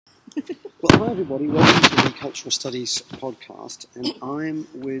Well, hi everybody, welcome to the Cultural Studies podcast, and I'm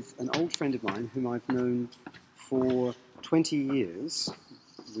with an old friend of mine whom I've known for 20 years,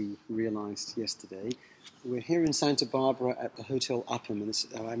 we realised yesterday. We're here in Santa Barbara at the Hotel Upham, and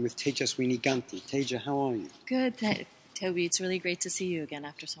I'm with Teja Ganti. Teja, how are you? Good, Toby. It's really great to see you again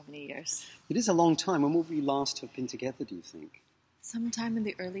after so many years. It is a long time. When will we last have been together, do you think? Sometime in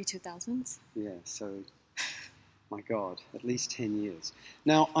the early 2000s. Yeah, so... My God, at least 10 years.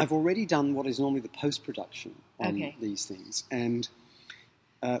 Now, I've already done what is normally the post-production on these things. And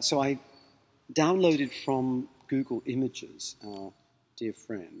so I downloaded from Google Images, our dear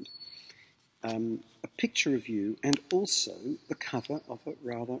friend, a picture of you and also the cover of a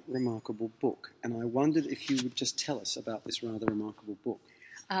rather remarkable book. And I wondered if you would just tell us about this rather remarkable book.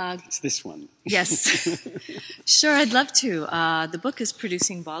 It's this one. Yes. Sure, I'd love to. The book is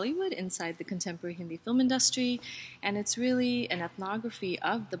Producing Bollywood Inside the Contemporary Hindi Film Industry, and it's really an ethnography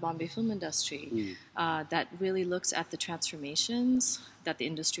of the Bombay film industry that really looks at the transformations that the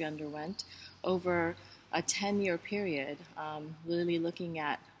industry underwent over a 10-year period, really looking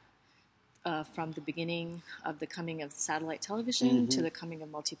at from the beginning of the coming of satellite television to the coming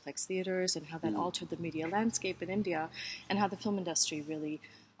of multiplex theaters and how that altered the media landscape in India and how the film industry really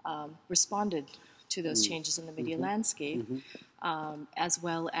responded to those changes in the media landscape, as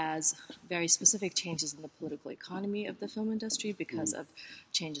well as very specific changes in the political economy of the film industry because of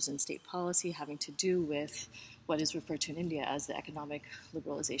changes in state policy having to do with what is referred to in India as the economic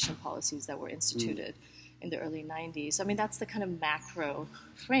liberalization policies that were instituted in the early 90s. I mean, that's the kind of macro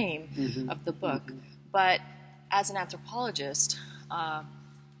frame of the book. But as an anthropologist,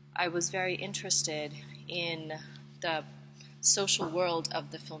 I was very interested in the social world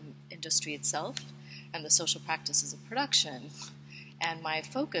of the film industry itself and the social practices of production. And my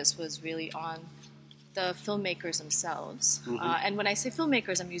focus was really on the filmmakers themselves. And when I say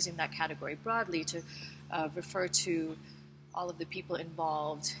filmmakers, I'm using that category broadly to refer to all of the people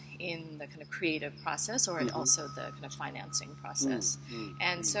involved in the kind of creative process or also the kind of financing process.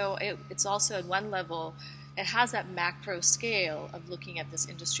 And so it's also at one level, it has that macro scale of looking at this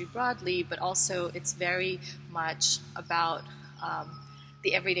industry broadly, but also it's very much about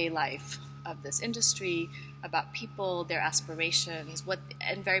the everyday life of this industry, about people, their aspirations,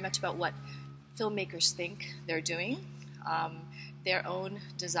 and very much about what filmmakers think they're doing, their own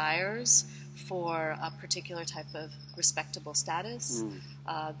desires for a particular type of respectable status,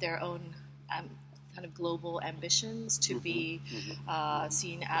 their own kind of global ambitions to be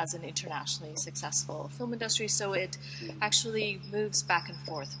seen as an internationally successful film industry. So it actually moves back and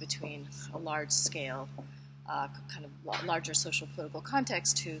forth between a large scale, kind of larger social political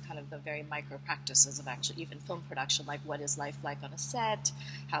context to kind of the very micro practices of actually even film production, like what is life like on a set,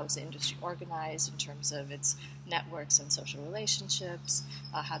 how is the industry organized in terms of its networks and social relationships,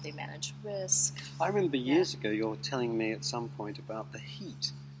 how they manage risk. I remember years ago you were telling me at some point about the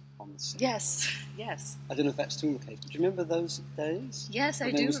heat on the set. Yes. I don't know if that's still the case, but do you remember those days? Yes,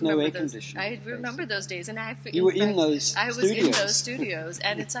 I do. There was no air conditioning. I remember those days, and you were in those. I was in those studios,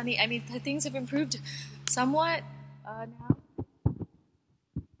 and it's funny. I mean, things have improved somewhat now.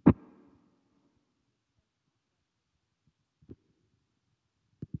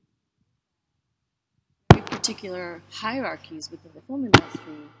 Particular hierarchies within the film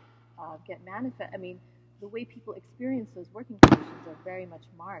industry get manifest. I mean, the way people experience those working conditions are very much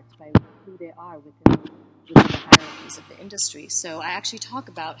marked by who they are within the hierarchies of the industry. So I actually talk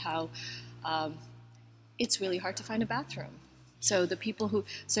about how it's really hard to find a bathroom. So the people who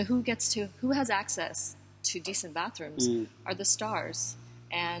has access to decent bathrooms are the stars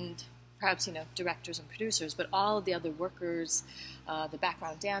and perhaps directors and producers, but all of the other workers, the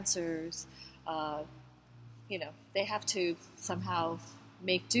background dancers. They have to somehow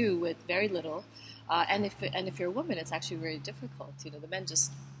make do with very little, and if you're a woman, it's actually very difficult. The men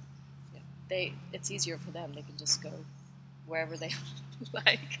just it's easier for them; they can just go wherever they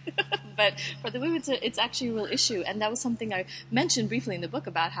like. But for the women, it's actually a real issue, and that was something I mentioned briefly in the book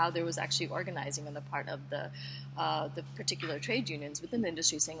about how there was actually organizing on the part of the particular trade unions within the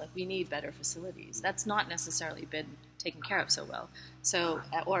industry, saying like we need better facilities. That's not necessarily been taken care of so well. So,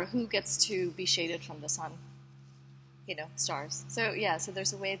 or who gets to be shaded from the sun. Stars. So so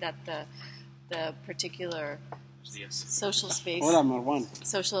there's a way that the particular social space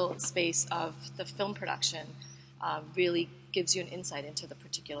of the film production really gives you an insight into the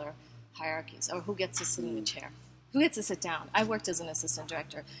particular hierarchies, or who gets to sit in a chair, who gets to sit down. I worked as an assistant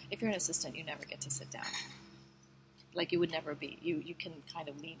director. If you're an assistant, you never get to sit down. Like you would never be. You can kind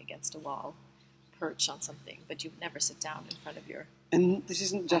of lean against a wall, perch on something, but you would never sit down in front of your... And this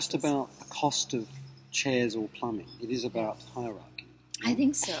isn't just about the cost of chairs or plumbing. It is about hierarchy. I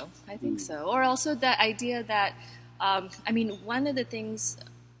think so. I think so. Or also the idea that, I mean, one of the things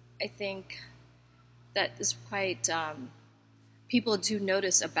I think that is quite people do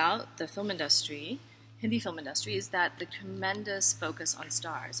notice about the film industry, Hindi film industry, is that the tremendous focus on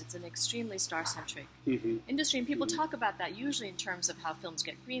stars. It's an extremely star-centric industry, and people talk about that usually in terms of how films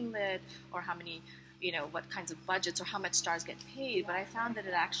get greenlit or how many, what kinds of budgets or how much stars get paid. But I found that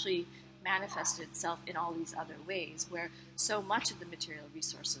it actually manifested itself in all these other ways, where so much of the material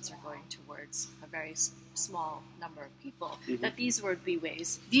resources are going towards a very small number of people. That these would be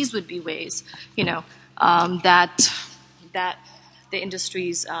ways, that the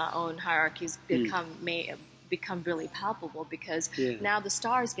industry's own hierarchies may become really palpable, because now the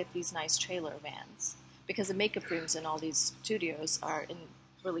stars get these nice trailer vans because the makeup rooms in all these studios are in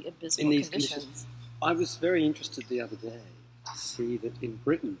really abysmal conditions. I was very interested the other day to see that in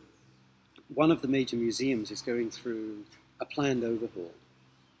Britain, one of the major museums is going through a planned overhaul,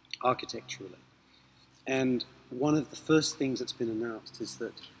 architecturally. And one of the first things that's been announced is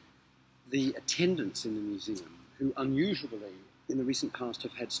that the attendants in the museum, who unusually in the recent past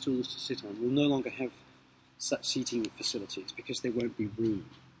have had stools to sit on, will no longer have such seating facilities because there won't be room.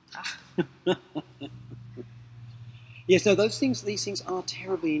 Yes, no, these things are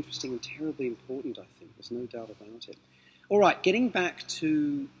terribly interesting and terribly important, I think. There's no doubt about it. All right, getting back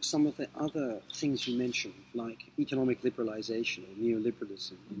to some of the other things you mentioned, like economic liberalization or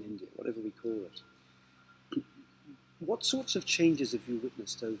neoliberalism in India, whatever we call it. What sorts of changes have you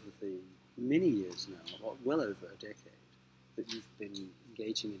witnessed over the many years now, or well over a decade, that you've been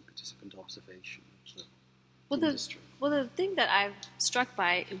engaging in participant observation of the industry? The thing that I'm struck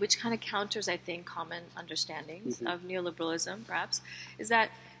by, which kind of counters, I think, common understandings of neoliberalism, perhaps, is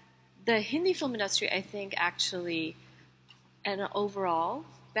that the Hindi film industry, I think, actually, and overall,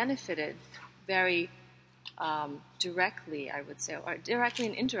 benefited very directly, I would say, or directly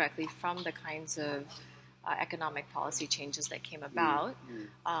and indirectly from the kinds of economic policy changes that came about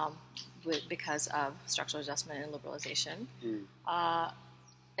because of structural adjustment and liberalization.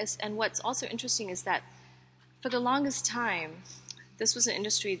 And what's also interesting is that for the longest time, this was an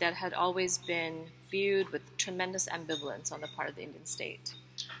industry that had always been viewed with tremendous ambivalence on the part of the Indian state.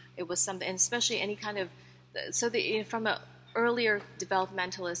 It was something, and especially any kind of, from an earlier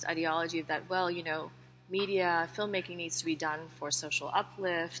developmentalist ideology of that, media, filmmaking needs to be done for social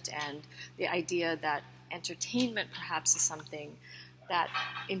uplift, and the idea that entertainment perhaps is something that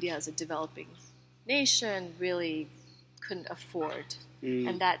India as a developing nation really couldn't afford,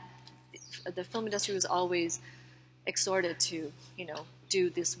 and that the film industry was always exhorted to, do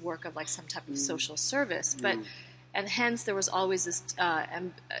this work of like some type of social service, and hence there was always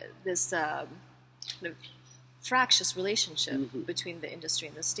this fractious relationship between the industry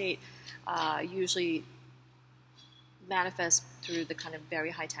and the state, usually manifest through the kind of very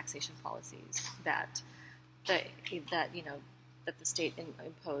high taxation policies that the state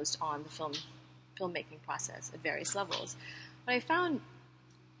imposed on the filmmaking process at various levels. What I found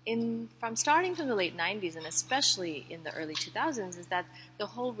from starting from the late 90s and especially in the early 2000s is that the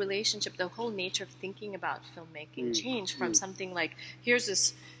whole relationship, the whole nature of thinking about filmmaking changed from something like, here's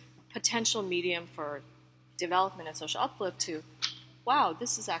this potential medium for development and social uplift, to, wow,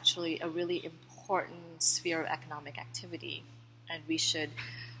 this is actually a really important sphere of economic activity, and we should.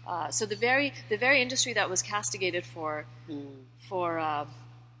 So the very industry that was castigated for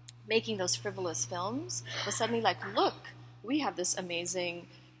making those frivolous films was suddenly like, look, we have this amazing,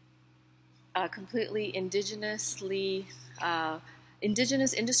 completely indigenous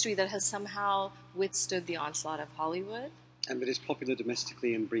industry that has somehow withstood the onslaught of Hollywood. And that is popular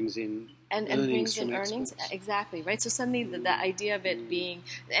domestically and brings in earnings. Exactly, right? So suddenly the idea of it being,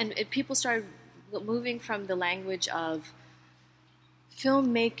 and people started moving from the language of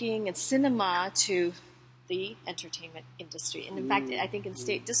filmmaking and cinema to the entertainment industry. And in fact, I think in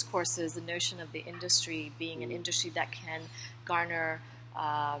state discourses, the notion of the industry being an industry that can garner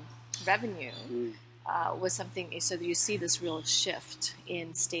revenue was something, so that you see this real shift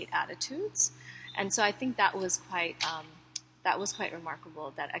in state attitudes. And so I think that was quite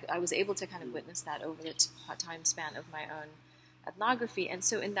remarkable, that I was able to kind of witness that over the time span of my own ethnography. And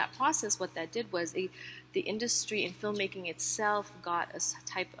so in that process, what that did was the industry in filmmaking itself got a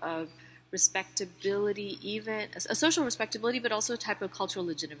type of respectability, even a social respectability, but also a type of cultural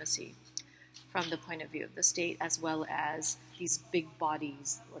legitimacy from the point of view of the state, as well as these big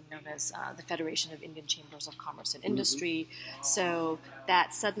bodies known as the Federation of Indian Chambers of Commerce and Industry. So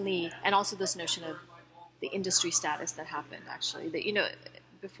that suddenly, and also this notion of the industry status that happened, actually, that,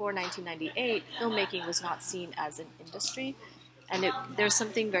 before 1998, filmmaking was not seen as an industry, and there's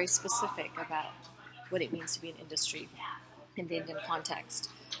something very specific about what it means to be an industry in the Indian context.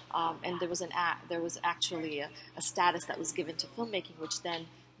 And there was actually a status that was given to filmmaking, which then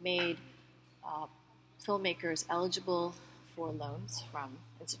made filmmakers eligible for loans from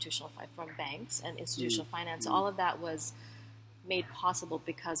from banks and institutional finance. All of that was made possible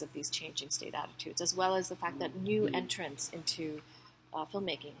because of these changing state attitudes, as well as the fact that new entrants into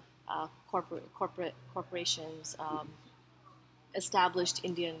filmmaking, corporations, established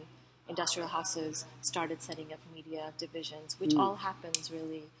Indian industrial houses started setting up media divisions, which all happens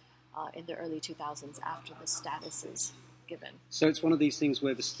really in the early 2000s after the status is given. So it's one of these things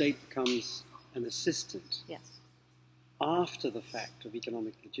where the state becomes an assistant. Yes. After the fact of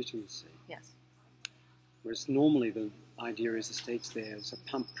economic legitimacy. Yes. Whereas normally the idea is the state's there as a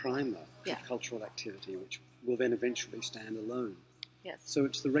pump primer Yeah. for cultural activity, which will then eventually stand alone. Yes. So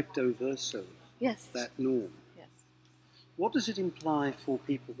it's the recto verso, Yes. that norm. Yes. What does it imply for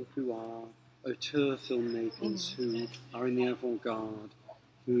people who are auteur filmmakers, who are in the avant-garde,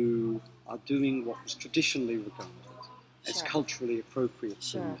 who are doing what was traditionally regarded as Sure. culturally appropriate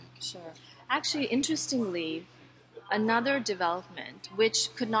Sure, filmmaking? sure. Actually, interestingly, another development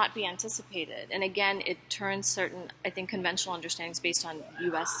which could not be anticipated, and again, it turns certain, I think, conventional understandings based on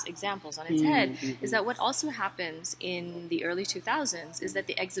U.S. examples on its head, is that what also happens in the early 2000s is that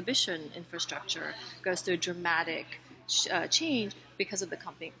the exhibition infrastructure goes through a dramatic change because of the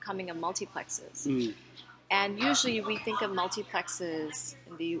coming of multiplexes. And usually we think of multiplexes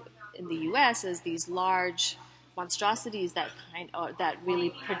in the U.S. as these large monstrosities that that really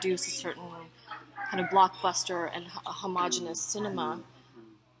produce a certain kind of blockbuster and homogenous cinema.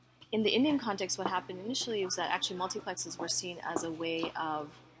 In the Indian context, what happened initially was that actually multiplexes were seen as a way of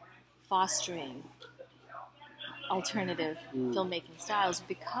fostering alternative filmmaking styles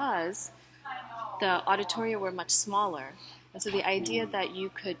because the auditoria were much smaller. And so the idea that you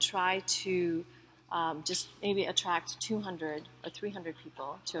could try to just maybe attract 200 or 300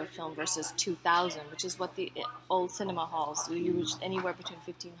 people to a film versus 2,000, which is what the old cinema halls used, anywhere between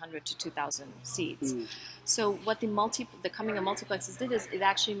 1,500 to 2,000 seats. So what the coming of multiplexes did is it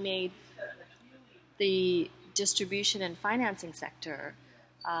actually made the distribution and financing sector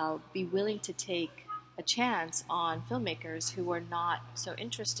be willing to take a chance on filmmakers who were not so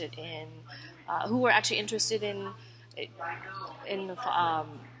interested in, who were actually interested in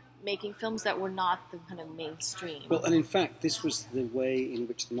making films that were not the kind of mainstream. Well, and in fact, this was the way in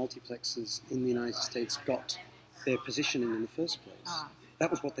which the multiplexes in the United States got their positioning in the first place.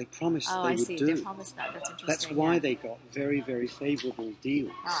 That was what they promised they would do. They promised that. That's interesting. That's why they got very, very favourable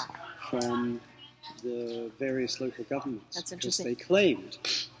deals from the various local governments. That's interesting. Because they claimed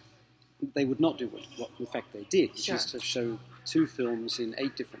they would not do what in fact they did, which Sure. is to show 2 films in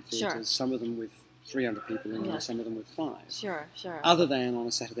 8 different theatres, Sure. some of them with 300 people in them, some of them with 5. Sure, sure. Other than on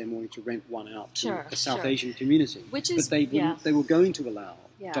a Saturday morning to rent one out to Sure, a South sure. Asian community. Which is- but they were going to allow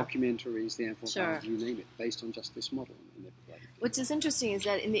Yeah. documentaries, the avant-garde, Sure. you name it, based on just this model. And they provided it. Which is interesting is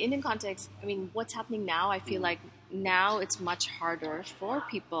that in the Indian context, I mean, what's happening now, I feel like now it's much harder for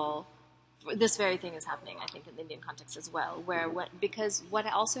people. This very thing is happening, I think, in the Indian context as well, because what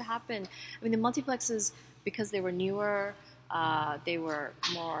also happened, I mean, the multiplexes, because they were newer, they were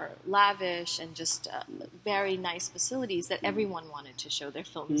more lavish and just very nice facilities that everyone wanted to show their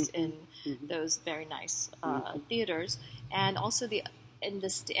films in those very nice theaters, and also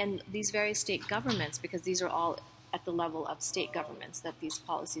and these various state governments, because these are all at the level of state governments that these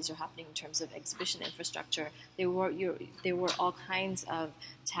policies are happening in terms of exhibition infrastructure. There were all kinds of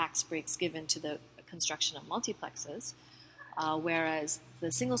tax breaks given to the construction of multiplexes, whereas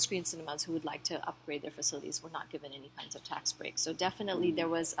the single-screen cinemas who would like to upgrade their facilities were not given any kinds of tax breaks. So definitely there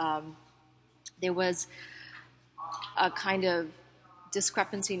was a kind of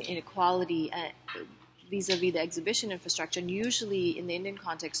discrepancy and inequality vis-a-vis the exhibition infrastructure, and usually in the Indian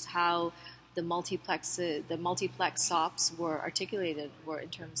context, how the multiplex SOPs were articulated were in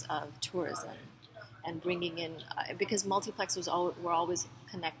terms of tourism and bringing in, because multiplex were always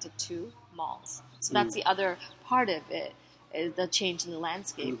connected to malls. So that's the other part of it. The change in the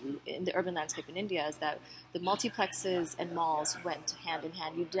landscape, in the urban landscape in India, is that the multiplexes and malls went hand in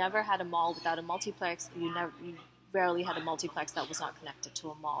hand. You never had a mall without a multiplex. You rarely had a multiplex that was not connected to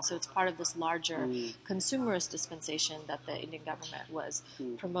a mall. So it's part of this larger consumerist dispensation that the Indian government was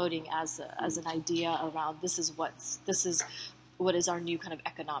promoting as an idea around this is what is our new kind of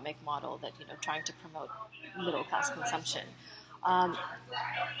economic model that trying to promote middle class consumption. And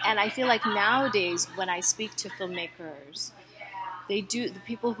I feel like nowadays when I speak to filmmakers, the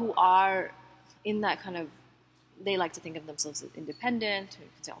people who are in that kind of, they like to think of themselves as independent, or you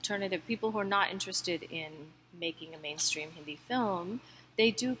could say alternative, people who are not interested in making a mainstream Hindi film,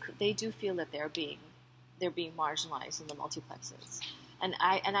 they do feel that they're being they're being marginalized in the multiplexes. And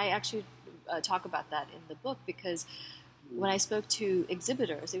I actually talk about that in the book, because when I spoke to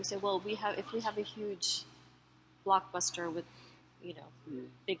exhibitors, they would say, well, if we have a huge blockbuster with,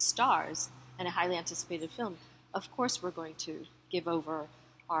 big stars and a highly anticipated film, of course we're going to give over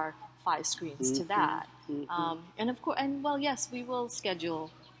our 5 screens to that. Yes, we will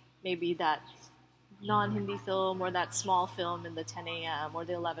schedule maybe that non-Hindi film or that small film in the 10 a.m. or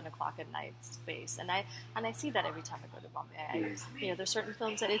the 11 o'clock at night space. And I see that every time I go to Bombay. There's certain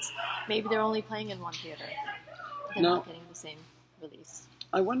films that maybe they're only playing in one theater. They're not getting the same release.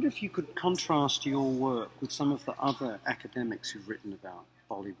 I wonder if you could contrast your work with some of the other academics who've written about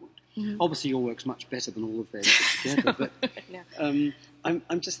Bollywood. Mm-hmm. Obviously, your work's much better than all of theirs put together, but no.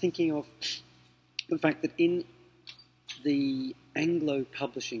 I'm just thinking of the fact that in the Anglo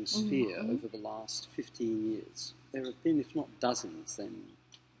publishing sphere over the last 15 years, there have been, if not dozens, then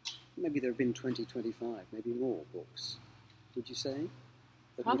maybe there have been 20, 25, maybe more books, would you say?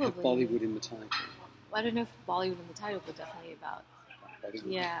 That Probably. would have Bollywood in the title. Well, I don't know if Bollywood in the title, but definitely about Bollywood.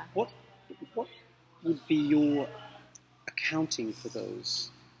 Yeah. What would be your accounting for those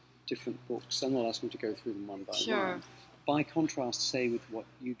different books? I'm not asking you to go through them one by one. By contrast, say, with what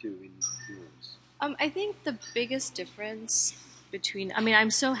you do in yours. I think the biggest difference between... I'm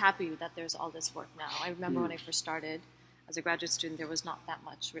so happy that there's all this work now. I remember when I first started as a graduate student, there was not that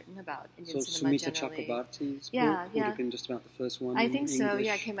much written about Indian cinema generally. So Sumita Chakrabarty's book would have been just about the first one. I think so.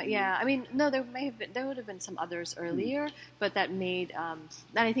 Yeah, it came out. Yeah, no, there would have been some others earlier, but that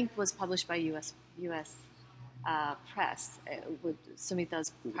that I think was published by U.S. Press. With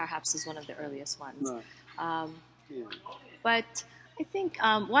Sumita's perhaps is one of the earliest ones. Right. But I think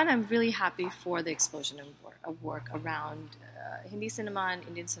one, I'm really happy for the explosion of work around Hindi cinema and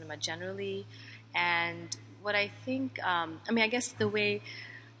Indian cinema generally, and what I think, I guess the way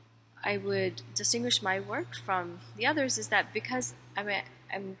I would distinguish my work from the others is that because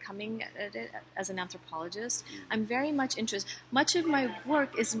I'm coming at it as an anthropologist, I'm very much interested. Much of my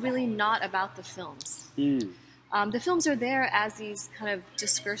work is really not about the films. The films are there as these kind of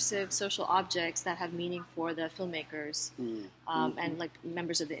discursive social objects that have meaning for the filmmakers and like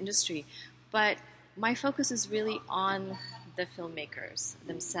members of the industry. But my focus is really on the filmmakers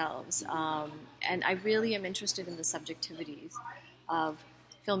themselves, and I really am interested in the subjectivities of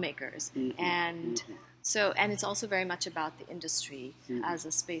filmmakers, and it's also very much about the industry as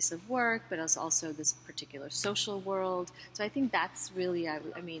a space of work, but as also this particular social world. So I think that's really,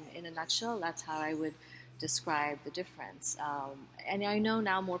 in a nutshell, that's how I would describe the difference. And I know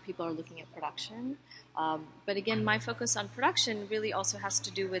now more people are looking at production, but again, my focus on production really also has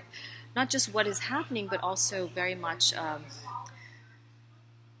to do with not just what is happening, but also very much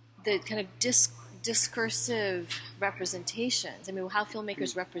the kind of discursive representations. How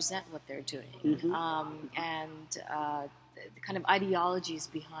filmmakers represent what they're doing, and the kind of ideologies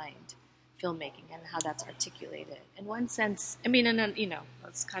behind filmmaking and how that's articulated. In one sense,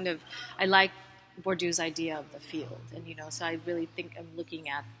 it's kind of, I like Bourdieu's idea of the field, and so I really think I'm looking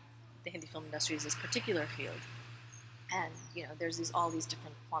at the Hindi film industry as this particular field, and there's all these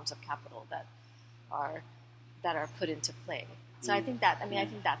different forms of capital that are put into play. So I think that I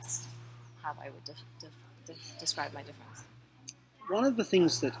think that's how I would describe my difference. One of the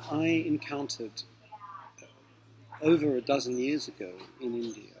things that I encountered over a dozen years ago in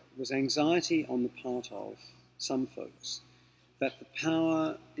India was anxiety on the part of some folks that the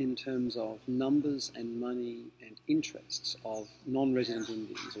power in terms of numbers and money and interests of non-resident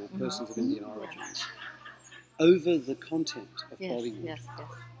Indians or persons of Indian origins over the content of Bollywood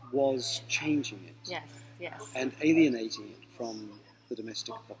was changing it and alienating it from the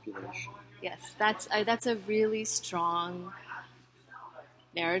domestic population. Yes, that's a really strong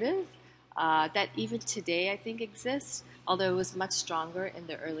narrative that even today I think exists, although it was much stronger in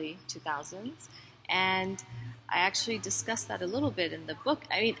the early 2000s. And I actually discussed that a little bit in the book.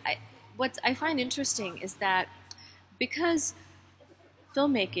 What I find interesting is that because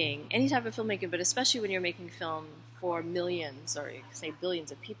filmmaking, any type of filmmaking, but especially when you're making film for millions or say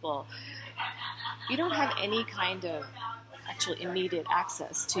billions of people, you don't have any kind of actual immediate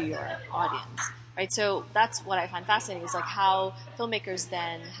access to your audience, right? So that's what I find fascinating, is like how filmmakers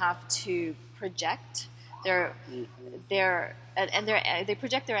then have to project they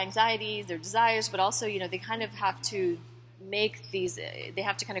project their anxieties, their desires, but also, they kind of have to they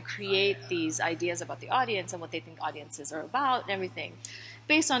have to kind of create these ideas about the audience and what they think audiences are about and everything,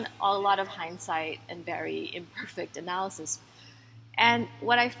 based on a lot of hindsight and very imperfect analysis. And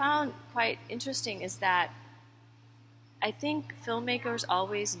what I found quite interesting is that I think filmmakers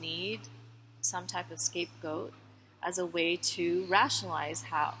always need some type of scapegoat as a way to rationalize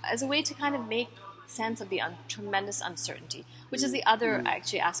as a way to kind of make sense of the tremendous uncertainty, which is the other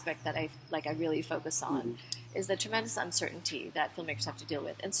actually aspect that I really focus on, is the tremendous uncertainty that filmmakers have to deal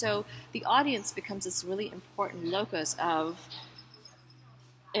with. And so the audience becomes this really important locus of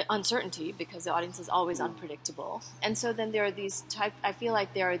uncertainty, because the audience is always unpredictable. And so then there are these I feel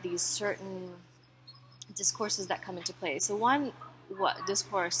like there are these certain discourses that come into play. So one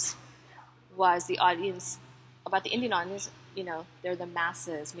discourse was the audience, about the Indian audience, they're the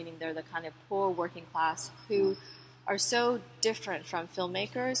masses, meaning they're the kind of poor working class who are so different from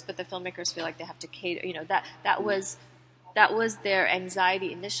filmmakers, but the filmmakers feel like they have to cater. That was their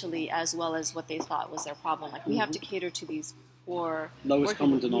anxiety initially, as well as what they thought was their problem. Like, we have to cater to these poor lowest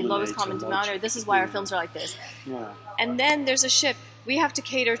common denominator. This is why our films are like this. Yeah. And then there's a shift. We have to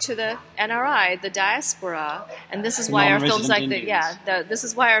cater to the NRI, the diaspora, and this is why our films like that. This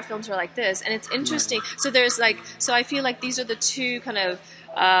is why our films are like this, and it's interesting. So I feel like these are the two kind of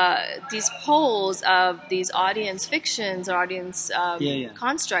these poles of these audience fictions or audience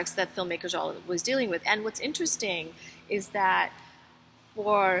constructs that filmmakers are always dealing with. And what's interesting is that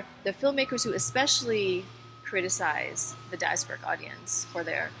for the filmmakers who especially criticize the diasporic audience for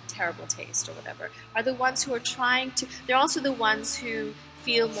their terrible taste or whatever, are the ones who are they're also the ones who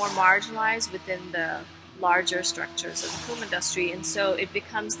feel more marginalized within the larger structures of the film industry, and so it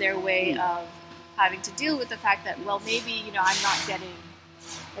becomes their way of having to deal with the fact that, well, maybe, I'm not getting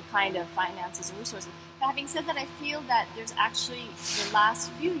the kind of finances and resources. But having said that, I feel that there's actually, the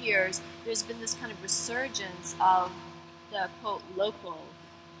last few years, there's been this kind of resurgence of the, quote, local,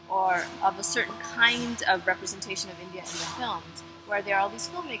 or of a certain kind of representation of India in the films, where there are all these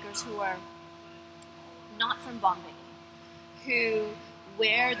filmmakers who are not from Bombay, who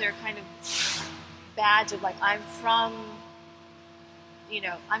wear their kind of badge of, like, I'm from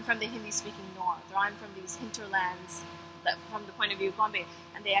the Hindi-speaking north, or I'm from these hinterlands, that from the point of view of Bombay,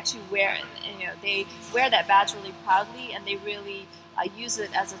 and they actually wear they wear that badge really proudly, and they really use it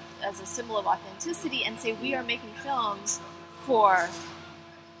as a symbol of authenticity, and say, we are making films for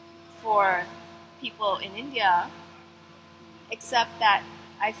people in India, except that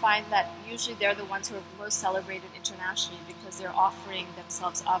I find that usually they're the ones who are most celebrated internationally, because they're offering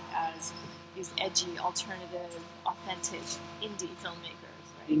themselves up as these edgy, alternative, authentic indie filmmakers.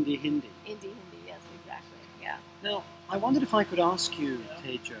 Right? Indie Hindi, yes, exactly, yeah. Now, I wondered if I could ask you,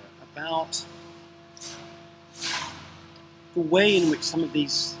 Teja, about the way in which some of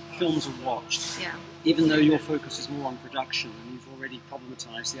these films are watched. Yeah. Even though your focus is more on production, and you've already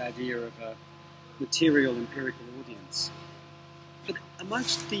problematized the idea of a material empirical audience. But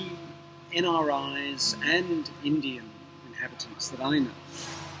amongst the NRIs and Indian inhabitants that I know,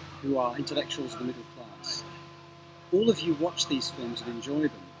 who are intellectuals of the middle class, all of you watch these films and enjoy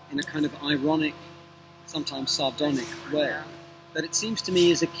them in a kind of ironic, sometimes sardonic way, Yeah. that it seems to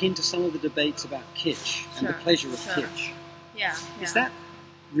me is akin to some of the debates about kitsch and the pleasure of kitsch. Yeah. Is that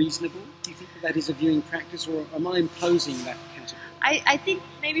reasonable? Do you think that is a viewing practice, or am I imposing that category? I think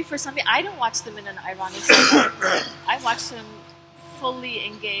maybe for some people, I don't watch them in an ironic sense. I watch them fully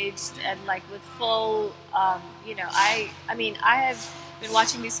engaged and like with full, I have been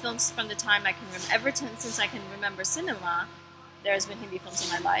watching these films from the time I can remember, since I can remember cinema. There's been Hindi films in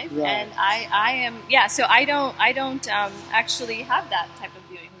my life, right. And so I don't actually have that type of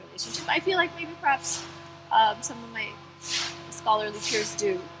viewing relationship. I feel like maybe perhaps some of my scholarly peers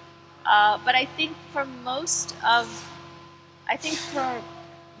do, but I think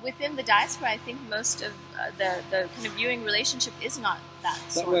within the diaspora, I think most of the kind of viewing relationship is not that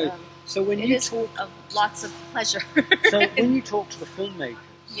sort of. So when it you is talk, of lots of pleasure. So when you talk to the filmmakers,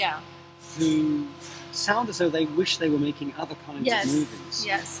 who sound as though they wish they were making other kinds of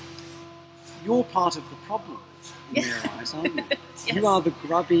movies, you're part of the problem in their eyes, aren't you? Yes. You are the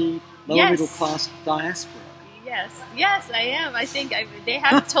grubby, lower middle class diaspora. Yes, I am. I think they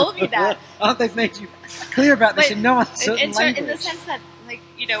have told me that. They've made you clear about this in no uncertain language. In the sense that,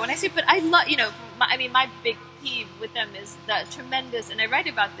 when I say, but I love, my big peeve with them is the tremendous, and I write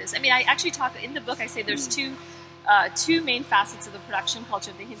about this. I actually talk in the book. I say there's two main facets of the production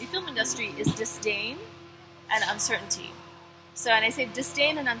culture of the Hindi film industry: is disdain and uncertainty. So, and I say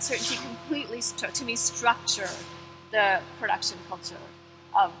disdain and uncertainty completely, to me, structure the production culture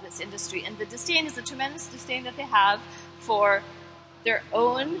of this industry. And the disdain is the tremendous disdain that they have for their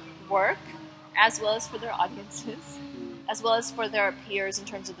own work, as well as for their audiences, as well as for their peers in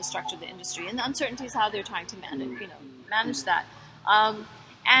terms of the structure of the industry. And the uncertainty is how they're trying to manage that.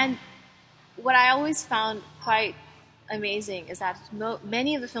 And what I always found quite amazing is that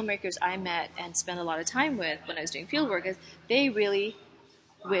many of the filmmakers I met and spent a lot of time with when I was doing field work, is they really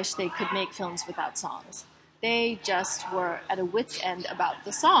wish they could make films without songs. they just were at a wit's end about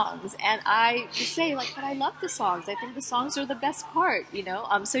the songs. And I would say, like, but I love the songs. I think the songs are the best part, you know?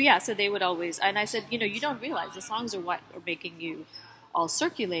 So they would always, and I said, you don't realize the songs are what are making you all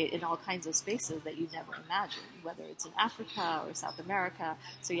circulate in all kinds of spaces that you never imagined, whether it's in Africa or South America.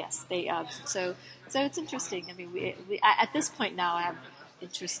 So yes, so it's interesting. I mean, at this point now I have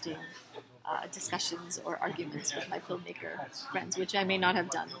interesting discussions or arguments with my filmmaker friends, which I may not have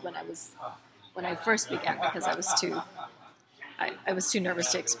done when I first began, because I was too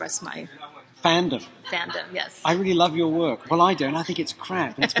nervous to express my fandom. Yes. I really love your work. Well, I don't. I think it's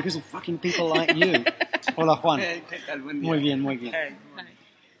crap. And it's because of fucking people like you. Hola, Juan. Muy bien, muy bien.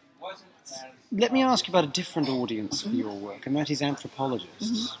 Let me ask you about a different audience for your work, and that is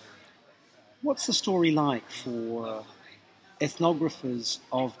anthropologists. What's the story like for ethnographers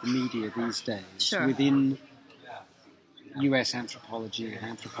of the media these days within US anthropology and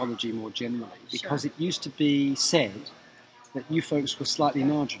anthropology more generally? Because it used to be said that you folks were slightly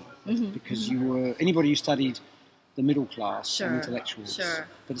marginal because you were anybody who studied the middle class and intellectuals,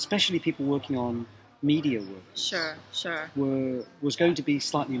 but especially people working on media work, was going to be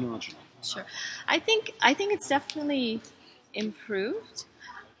slightly marginal. I think it's definitely improved,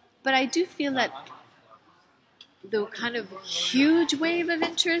 but I do feel that the kind of huge wave of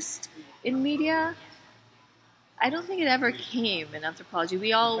interest in media, I don't think it ever came in anthropology.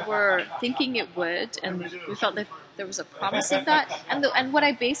 We all were thinking it would, and we felt that there was a promise of that. And what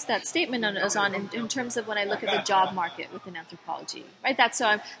I based that statement on is in terms of when I look at the job market within anthropology, right?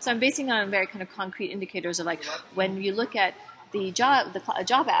 So I'm basing it on very kind of concrete indicators of, like, when you look at the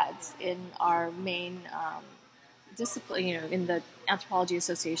job ads in our main discipline, in the Anthropology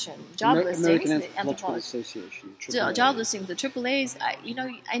Association job listings, American Anthropological Association, job listings, the AAAs.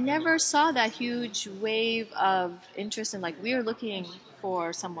 I never saw that huge wave of interest in, like, we are looking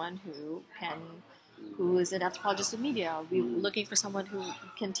for someone who is an anthropologist of media. We're looking for someone who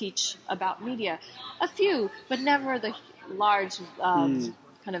can teach about media. A few, but never the large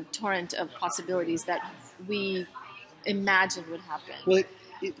kind of torrent of possibilities that we imagined would happen. Well,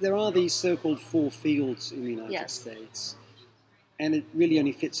 there are these so-called four fields in the United States, and it really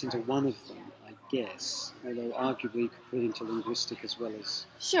only fits into one of them, I guess. Although arguably you could put it into linguistic as well as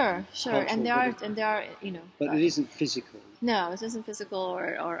cultural, and there are but it isn't physical. No, it isn't physical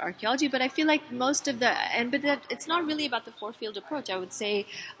or archaeology. But I feel like most of it's not really about the four-field approach. I would say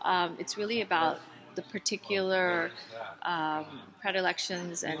it's really about the particular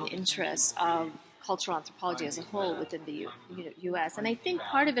predilections and interests of cultural anthropology as a whole within the U.S. And I think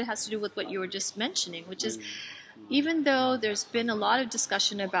part of it has to do with what you were just mentioning, which is, even though there's been a lot of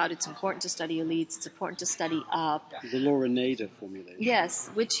discussion about it's important to study elites, it's important to study up. The Laura Nader formulation. Yes,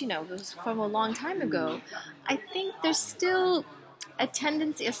 which, was from a long time ago. I think there's still a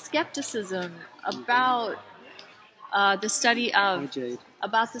tendency, a skepticism about the study of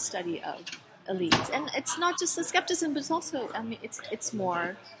elites. And it's not just the skepticism, but it's also, it's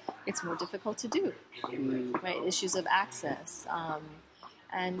more difficult to do, right? Issues of access.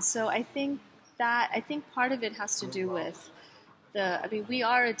 And so I think part of it has to do with we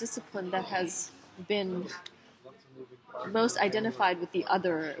are a discipline that has been most identified with the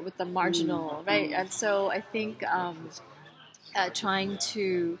other, with the marginal, right? And so I think trying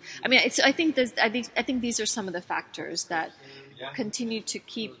to, I think these are some of the factors that continue to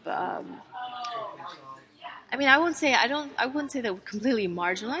keep. I wouldn't say that we're completely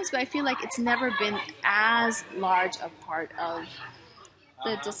marginalized, but I feel like it's never been as large a part of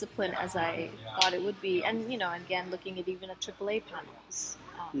the discipline as I thought it would be. And, again, looking at even at AAA panels,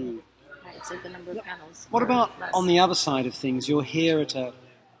 right, so the number of panels. What about less. On the other side of things? You're here at a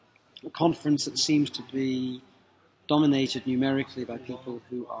conference that seems to be dominated numerically by people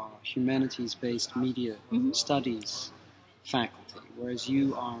who are humanities-based media studies faculty, whereas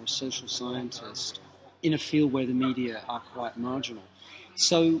you are a social scientist in a field where the media are quite marginal.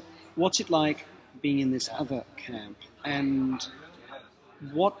 So what's it like being in this other camp, and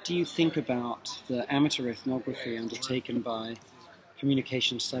what do you think about the amateur ethnography undertaken by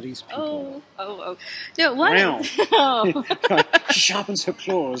communication studies people? No, what? Wow. She sharpens her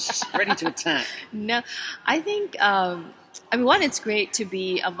claws, ready to attack. No, I think, one, it's great to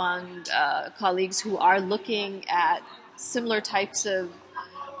be among colleagues who are looking at similar types of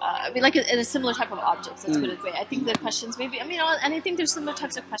in a similar type of objects, let's put it that way. I think the questions maybe, and I think there's similar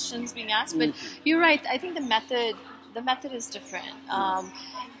types of questions being asked, but you're right. I think the method is different.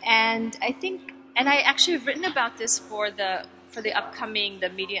 And I think, and I actually have written about this for the upcoming, the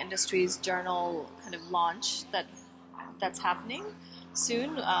Media Industries Journal kind of launch that's happening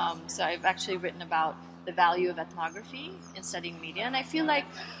soon. So I've actually written about the value of ethnography in studying media, and I feel like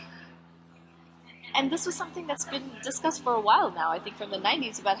And this was something that's been discussed for a while now, I think from the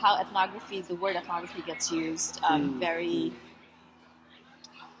 90s, about how ethnography, the word ethnography gets used very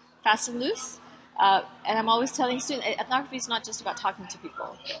fast and loose. And I'm always telling students, ethnography is not just about talking to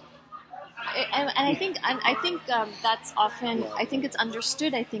people. And I think that's often, I think it's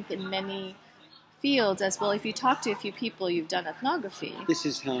understood, I think, in many fields as well. If you talk to a few people, you've done ethnography. This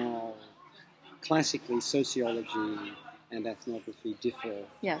is how classically sociology and ethnography differ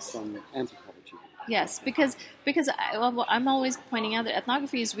from anthropology. Yes, because I'm always pointing out that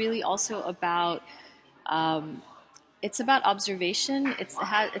ethnography is really also about it's about observation.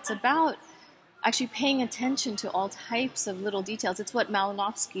 It's about actually paying attention to all types of little details. It's what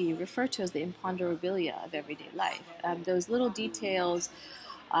Malinowski referred to as the imponderabilia of everyday life. Those little details,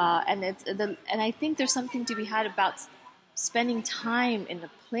 and I think there's something to be had about spending time in a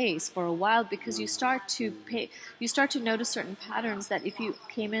place for a while, because you start to notice certain patterns that if you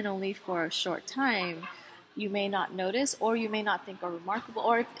came in only for a short time, you may not notice, or you may not think are remarkable,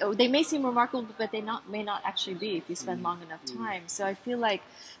 or they may seem remarkable, but they may not actually be if you spend long enough time. So I feel like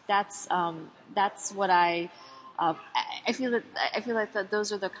that's what I feel like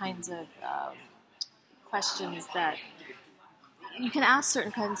those are the kinds of questions that you can ask.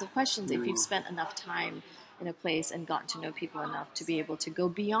 Certain kinds of questions if you've spent enough time in a place and gotten to know people enough to be able to go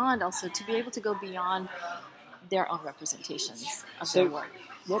beyond, their own representations of their work.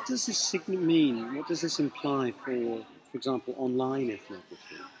 What does this mean? What does this imply for example, online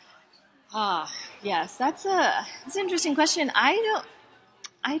ethnography? Yes, that's an interesting question. I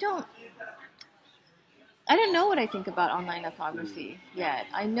don't know what I think about online ethnography yet.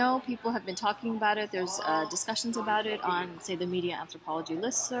 I know people have been talking about it. There's discussions about it on, say, the Media Anthropology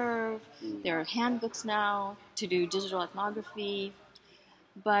listserv. There are handbooks now to do digital ethnography.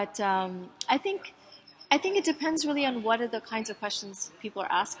 But I think it depends really on what are the kinds of questions people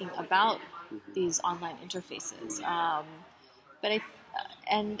are asking about these online interfaces. But I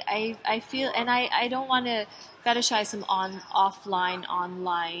feel, and I don't want to fetishize some offline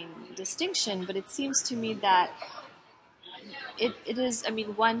online distinction, but it seems to me that it is. I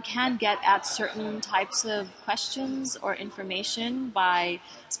mean, one can get at certain types of questions or information by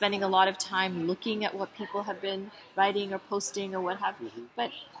spending a lot of time looking at what people have been writing or posting or what have you.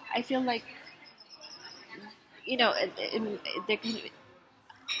 But I feel like,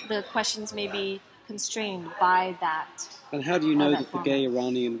 the questions may be constrained by that. And how do you know that the gay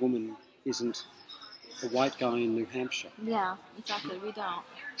Iranian woman isn't a white guy in New Hampshire? Yeah, exactly. We don't,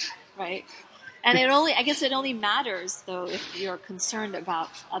 right? And I guess it only matters though if you're concerned about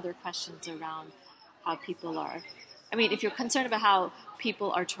other questions around how people are. I mean, if you're concerned about how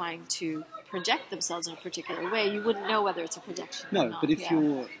people are trying to project themselves in a particular way, you wouldn't know whether it's a projection or not. But if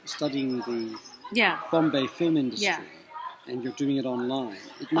you're studying the Bombay film industry and you're doing it online,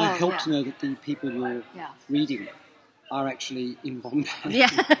 it might help to know that the people you're reading are actually in Bombay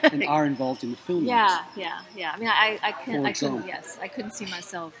and are involved in the film industry. I mean, I couldn't see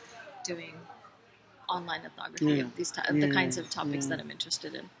myself doing online ethnography of the kinds of topics that I'm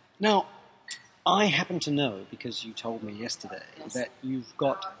interested in. Now, I happen to know, because you told me yesterday, that you've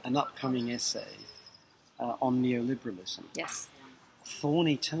got an upcoming essay on neoliberalism. Yes.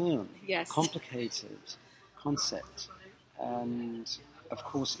 Thorny term, yes. Complicated concept, and of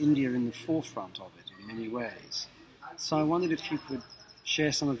course India in the forefront of it in many ways. So I wondered if you could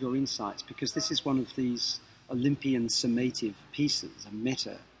share some of your insights, because this is one of these Olympian summative pieces, a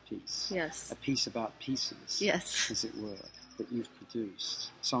meta piece, a piece about pieces, as it were, that you've produced.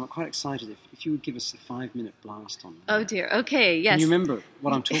 So I'm quite excited if you would give us a 5-minute blast on that. Oh dear, okay, yes. Can you remember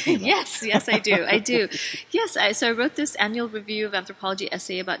what I'm talking about? Yes, I do. Yes, so I wrote this annual review of anthropology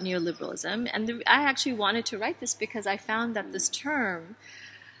essay about neoliberalism, and I actually wanted to write this because I found that this term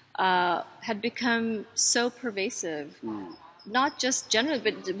had become so pervasive, not just generally,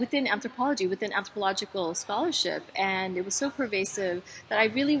 but within anthropology, within anthropological scholarship, and it was so pervasive that I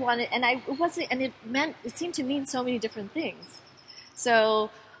really wanted, it seemed to mean so many different things.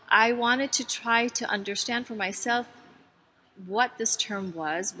 So I wanted to try to understand for myself what this term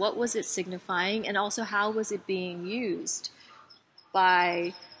was, what was it signifying, and also how was it being used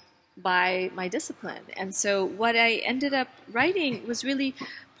by my discipline. And so what I ended up writing was really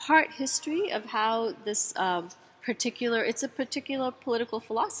part history of how this it's a particular political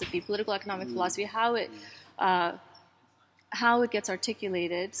economic philosophy, how it gets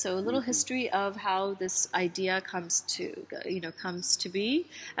articulated. So a little history of how this idea comes to be,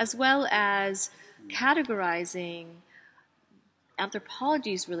 as well as categorizing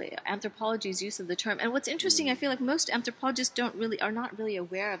anthropology's use of the term. And what's interesting, I feel like most anthropologists are not really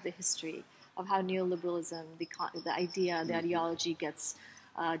aware of the history of how neoliberalism, the ideology gets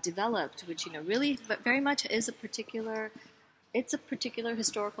developed, which really very much is a particular. It's a particular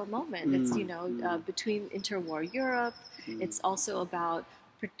historical moment. It's between interwar Europe. It's also about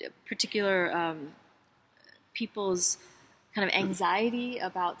particular people's kind of anxiety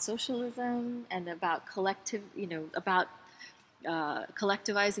about socialism and about collectivizing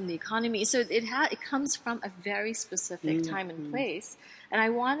the economy. So it comes from a very specific time and place, and I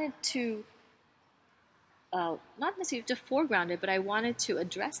wanted to. Not necessarily to foreground it, but I wanted to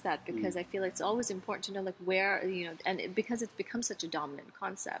address that because I feel like it's always important to know like where because it's become such a dominant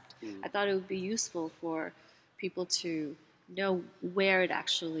concept. I thought it would be useful for people to know where it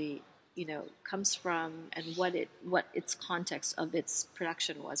actually comes from and what its context of its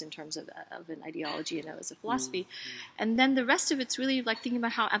production was in terms of an ideology and as a philosophy, and then the rest of it's really like thinking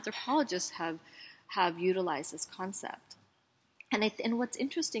about how anthropologists have utilized this concept. And what's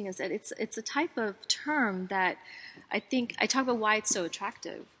interesting is that it's a type of term that I think I talk about why it's so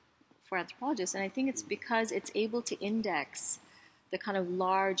attractive for anthropologists, and I think it's because it's able to index the kind of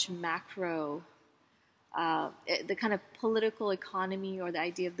large macro, the kind of political economy or the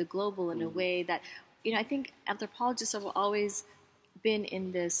idea of the global in a way that I think anthropologists have always been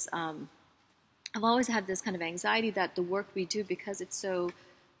in this. I've always had this kind of anxiety that the work we do, because it's so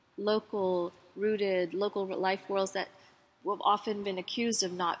local rooted, local life worlds, that we've often been accused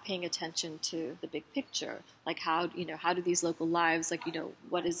of not paying attention to the big picture, like how do these local lives, like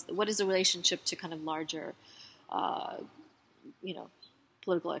what is the relationship to kind of larger,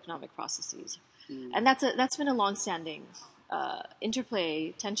 political economic processes, and that's been a long-standing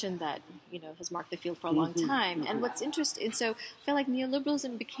interplay tension that has marked the field for a long time. And what's interesting, so I feel like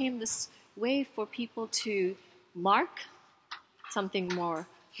neoliberalism became this way for people to mark something more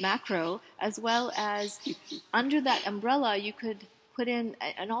macro, as well as under that umbrella you could put in,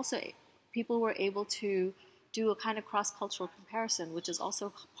 and also people were able to do a kind of cross-cultural comparison, which is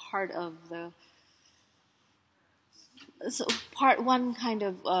also part of one kind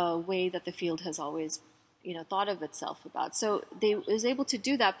of way that the field has always thought of itself about. So they was able to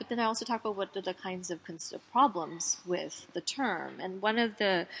do that, but then I also talk about what are the kinds of problems with the term. And one of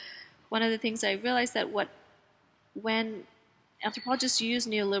the things I realized that when anthropologists use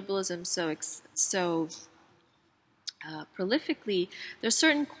neoliberalism so prolifically, there's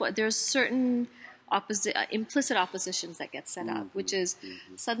certain implicit oppositions that get set up, which is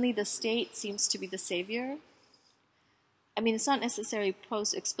suddenly the state seems to be the savior. I mean, it's not necessarily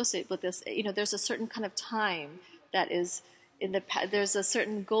explicit, but there's a certain kind of time that is there's a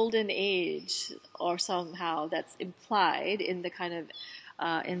certain golden age, or somehow that's implied in the kind of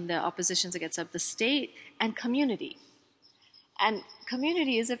in the oppositions that gets up, the state and community. And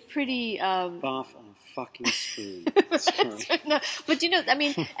community is a pretty bath on a fucking spoon. No, but I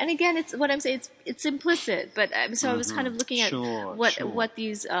mean, and again, it's what I'm saying. It's implicit, but so I was kind of looking at what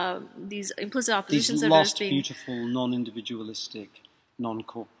these implicit oppositions these are lost, being beautiful, non-individualistic,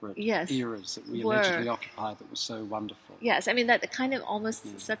 non-corporate eras that we allegedly occupied that were so wonderful. Yes, I mean that kind of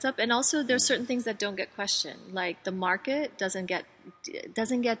almost sets up, and also there's certain things that don't get questioned, like the market doesn't get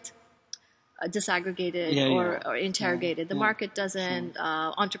disaggregated or interrogated. The market doesn't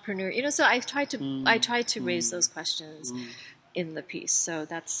entrepreneur. So I try to raise those questions in the piece. So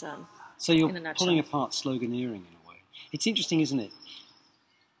that's so you're pulling apart sloganeering in a way. It's interesting, isn't it?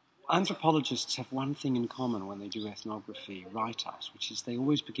 Anthropologists have one thing in common when they do ethnography write-ups, which is they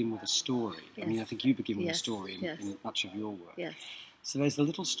always begin with a story. Yes. I mean, I think you begin with a story in much of your work. Yes. So there's a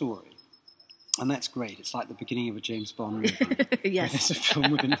little story. And that's great. It's like the beginning of a James Bond movie. Yes. There's a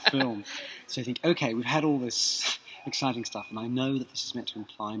film within a film. So you think, okay, we've had all this exciting stuff, and I know that this is meant to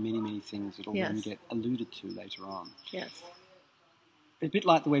imply many, many things that will then get alluded to later on. Yes. A bit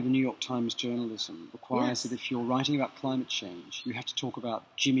like the way the New York Times journalism requires that if you're writing about climate change, you have to talk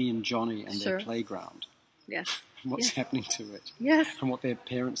about Jimmy and Johnny and their playground. Yes. What's happening to it. Yes. And what their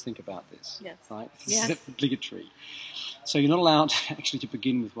parents think about this. Yes. Right? This is obligatory. So you're not allowed actually to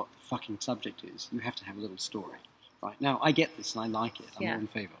begin with what the fucking subject is. You have to have a little story. Right? Now, I get this and I like it. I'm all in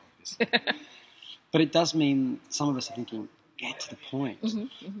favour of this. But it does mean some of us are thinking, get to the point.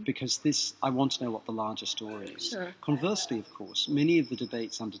 Because I want to know what the larger story is. Sure. Conversely, of course, many of the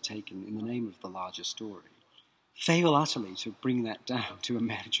debates undertaken in the name of the larger story fail utterly to bring that down to a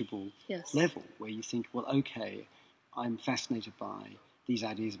manageable level where you think, well, okay, I'm fascinated by these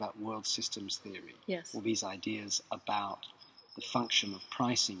ideas about world systems theory, or these ideas about the function of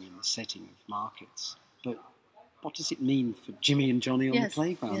pricing in the setting of markets. But what does it mean for Jimmy and Johnny on the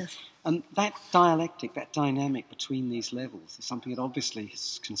playground? Yes. And that dialectic, that dynamic between these levels is something that obviously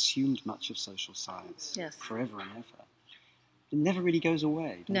has consumed much of social science forever and ever. It never really goes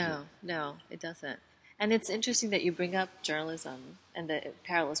away, does it? No, it doesn't. And it's interesting that you bring up journalism and the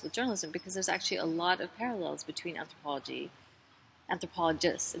parallels with journalism, because there's actually a lot of parallels between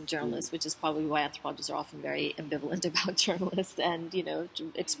anthropologists and journalists, which is probably why anthropologists are often very ambivalent about journalists and,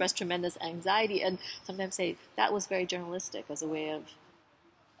 express tremendous anxiety and sometimes say that was very journalistic as a way of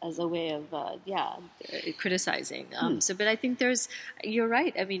criticizing. But I think you're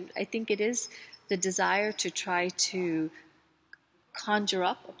right. I mean, I think it is the desire to try to conjure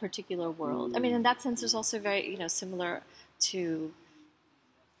up a particular world. I mean, in that sense, it's also very, similar to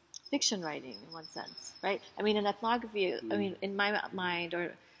fiction writing in one sense, right? I mean, in ethnography, in my mind,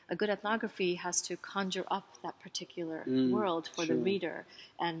 or a good ethnography has to conjure up that particular world for the reader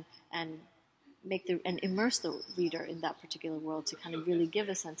and immerse the reader in that particular world to kind of really give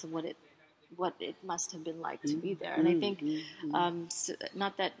a sense of what it must have been like to be there. And I think,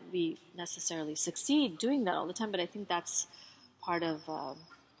 not that we necessarily succeed doing that all the time, but I think that's part of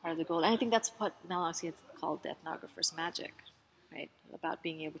the goal. And I think that's what Malloxy has called the ethnographer's magic, right? About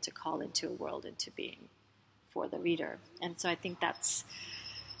being able to call into a world into being for the reader. And so I think that's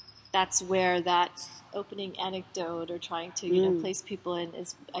where that opening anecdote or trying to place people in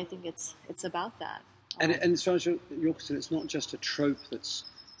is. I think it's about that. And as far as you're concerned, it's not just a trope that's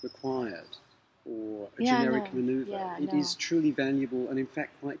required or a generic maneuver. It is truly valuable and in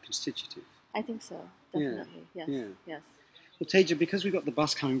fact quite constitutive. I think so. Definitely. Yes. Yes. Well, Teja, because we've got the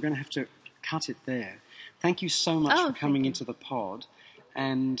bus coming, we're going to have to cut it there. Thank you so much for coming into the pod.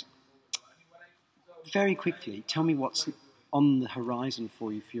 And very quickly, tell me what's on the horizon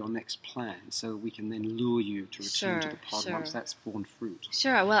for you for your next plan, so we can then lure you to return to the pod once that's borne fruit.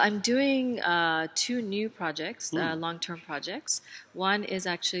 Sure. Well, I'm doing 2 new projects, long-term projects. One is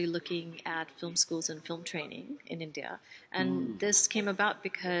actually looking at film schools and film training in India. And this came about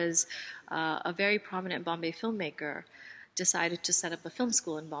because a very prominent Bombay filmmaker decided to set up a film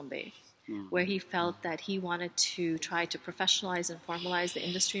school in Bombay, where he felt that he wanted to try to professionalize and formalize the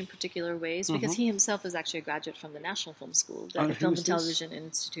industry in particular ways, because he himself is actually a graduate from the National Film School, the Film and Television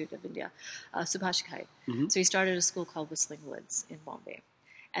Institute of India, Subhash Ghai. So he started a school called Whistling Woods in Bombay.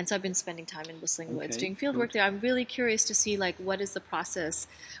 And so I've been spending time in Whistling Woods doing field work there. I'm really curious to see, what is the process?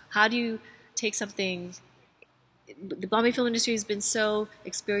 How do you take something... The Bombay film industry has been so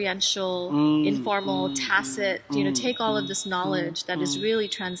experiential, informal, tacit. Take all of this knowledge that is really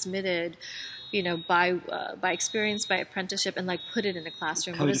transmitted, by experience, by apprenticeship, and put it in a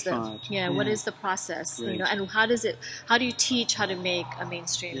classroom. Codified. What is the process? And how do you teach how to make a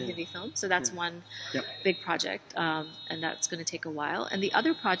mainstream Hindi film? So that's one big project, and that's going to take a while. And the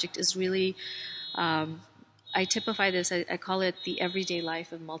other project is really. I typify this, I call it the everyday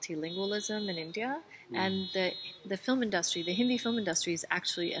life of multilingualism in India. And the film industry, the Hindi film industry, is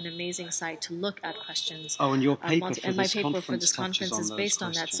actually an amazing site to look at questions. Oh, and your paper for this conference is based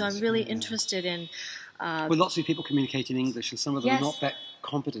on that. So I'm really interested in... well, lots of people communicate in English, and some of them are not that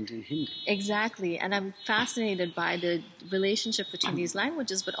competent in Hindi. Exactly, and I'm fascinated by the relationship between these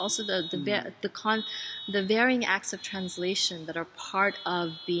languages, but also the varying acts of translation that are part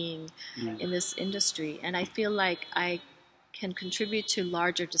of being in this industry. And I feel like I can contribute to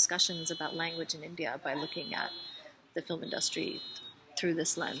larger discussions about language in India by looking at the film industry through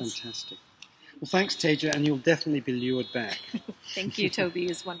this lens. Fantastic. Well, thanks, Teja, and you'll definitely be lured back. Thank you, Toby.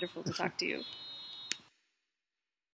 It's wonderful to talk to you.